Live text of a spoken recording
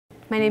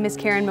My name is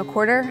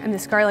McWhorter. I'm the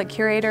Scarlett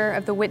Curator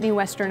of the Whitney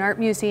Western Art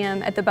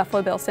Museum at the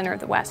Buffalo Bill Center of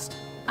the West.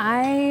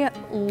 I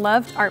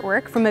loved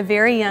artwork from a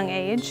very young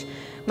age.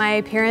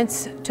 My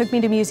parents took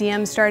me to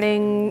museums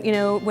starting,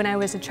 when I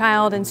was a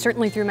child and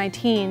certainly through my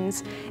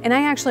teens. And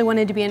I actually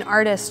wanted to be an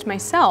artist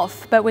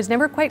myself, but was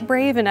never quite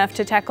brave enough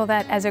to tackle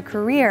that as a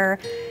career,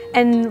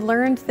 and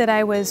learned that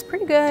I was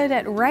pretty good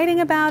at writing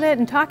about it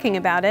and talking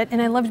about it,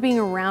 and I loved being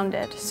around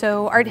it.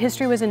 So art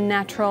history was a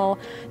natural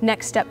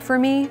next step for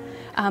me.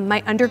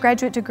 My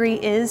undergraduate degree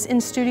is in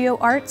studio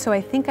art, so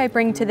I think I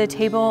bring to the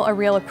table a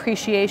real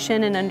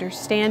appreciation and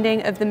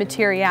understanding of the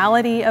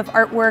materiality of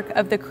artwork,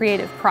 of the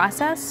creative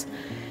process.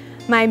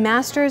 My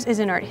master's is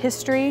in art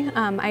history.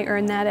 I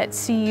earned that at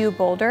CU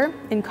Boulder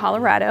in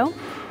Colorado.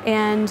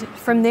 And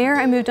from there,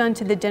 I moved on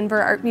to the Denver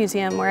Art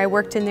Museum, where I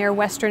worked in their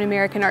Western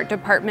American art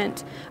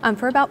department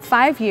for about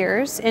 5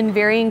 years in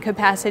varying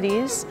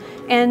capacities.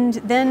 And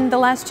then the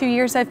last 2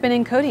 years, I've been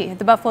in Cody at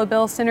the Buffalo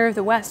Bill Center of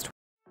the West.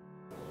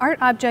 Art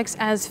objects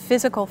as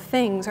physical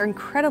things are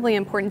incredibly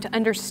important to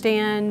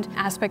understand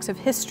aspects of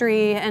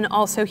history and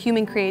also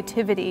human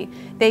creativity.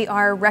 They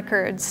are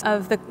records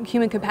of the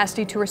human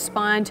capacity to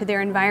respond to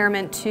their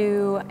environment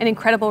to an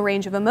incredible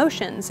range of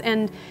emotions.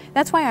 And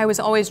that's why I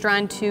was always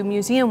drawn to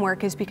museum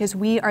work, is because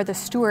we are the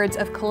stewards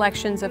of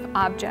collections of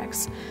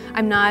objects.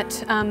 I'm not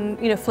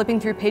flipping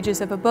through pages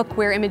of a book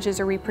where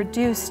images are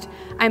reproduced.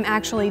 I'm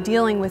actually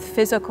dealing with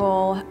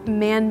physical,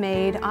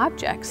 man-made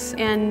objects.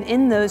 And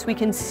in those we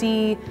can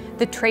see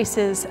the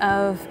traces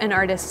of an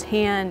artist's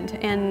hand,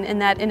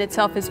 and that in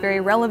itself is very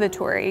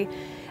revelatory.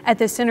 At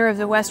the Center of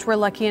the West, we're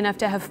lucky enough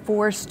to have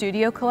 4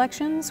 studio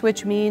collections,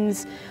 which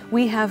means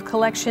we have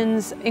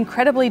collections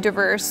incredibly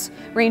diverse,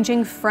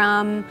 ranging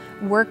from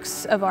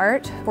works of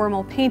art,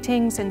 formal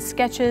paintings and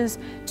sketches,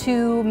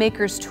 to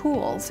makers'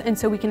 tools. And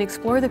so we can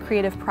explore the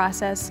creative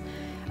process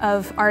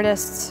of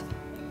artists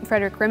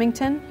Frederick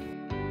Remington,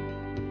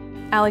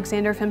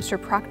 Alexander Femster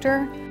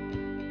Proctor,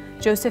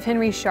 Joseph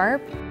Henry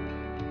Sharp,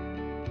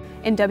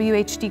 and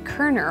W.H.D.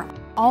 Kerner.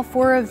 All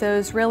 4 of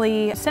those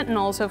really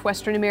sentinels of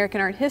Western American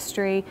art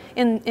history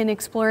in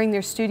exploring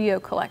their studio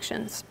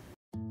collections.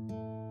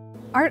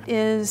 Art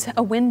is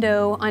a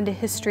window onto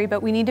history,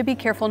 but we need to be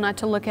careful not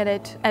to look at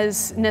it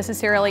as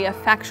necessarily a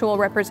factual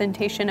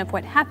representation of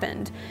what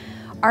happened.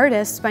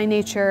 Artists, by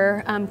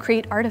nature,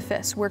 create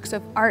artifice, works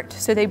of art.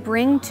 So they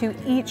bring to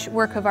each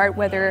work of art,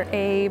 whether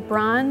a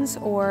bronze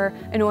or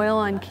an oil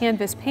on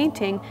canvas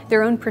painting,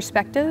 their own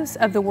perspectives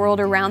of the world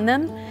around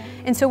them.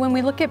 And so when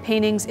we look at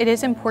paintings, it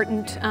is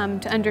important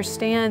to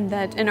understand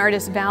that an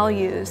artist's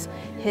values,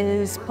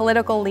 his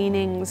political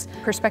leanings,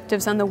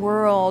 perspectives on the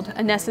world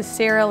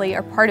necessarily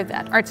are part of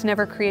that. Art's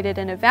never created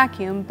in a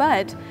vacuum,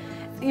 but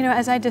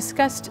as I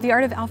discussed, the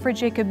art of Alfred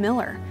Jacob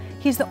Miller.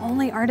 He's the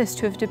only artist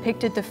to have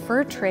depicted the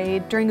fur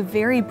trade during a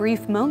very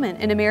brief moment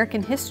in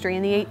American history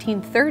in the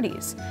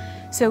 1830s.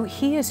 So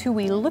he is who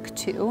we look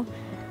to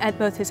at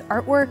both his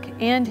artwork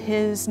and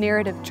his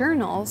narrative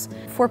journals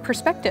for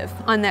perspective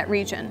on that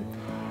region.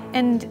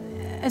 And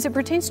as it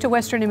pertains to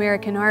Western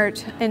American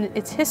art and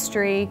its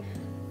history,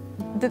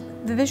 the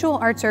visual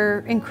arts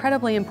are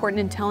incredibly important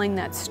in telling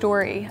that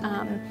story.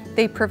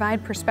 They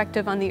provide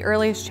perspective on the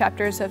earliest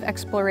chapters of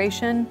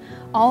exploration,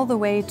 all the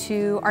way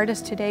to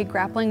artists today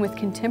grappling with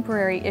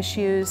contemporary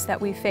issues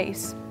that we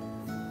face.